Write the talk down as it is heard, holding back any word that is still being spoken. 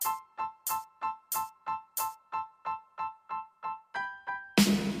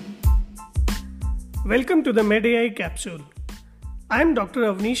Welcome to the MedAI capsule. I am Dr.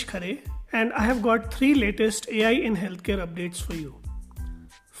 Avnish Khare and I have got 3 latest AI in healthcare updates for you.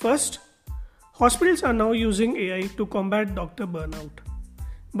 First, hospitals are now using AI to combat doctor burnout.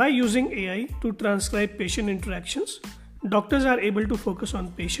 By using AI to transcribe patient interactions, doctors are able to focus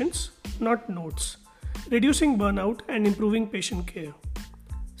on patients, not notes, reducing burnout and improving patient care.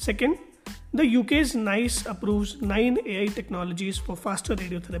 Second, the UK's NICE approves 9 AI technologies for faster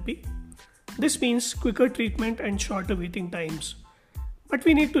radiotherapy. This means quicker treatment and shorter waiting times. But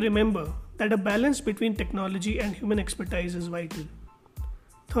we need to remember that a balance between technology and human expertise is vital.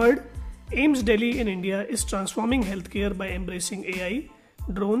 Third, AIIMS Delhi in India is transforming healthcare by embracing AI,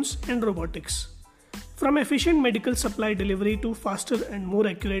 drones, and robotics. From efficient medical supply delivery to faster and more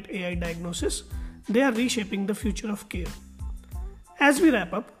accurate AI diagnosis, they are reshaping the future of care. As we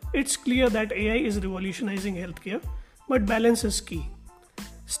wrap up, it's clear that AI is revolutionizing healthcare, but balance is key.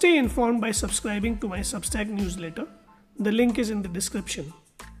 Stay informed by subscribing to my Substack newsletter. The link is in the description.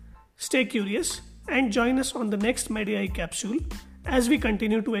 Stay curious and join us on the next MedAI capsule as we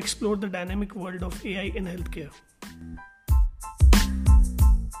continue to explore the dynamic world of AI in healthcare.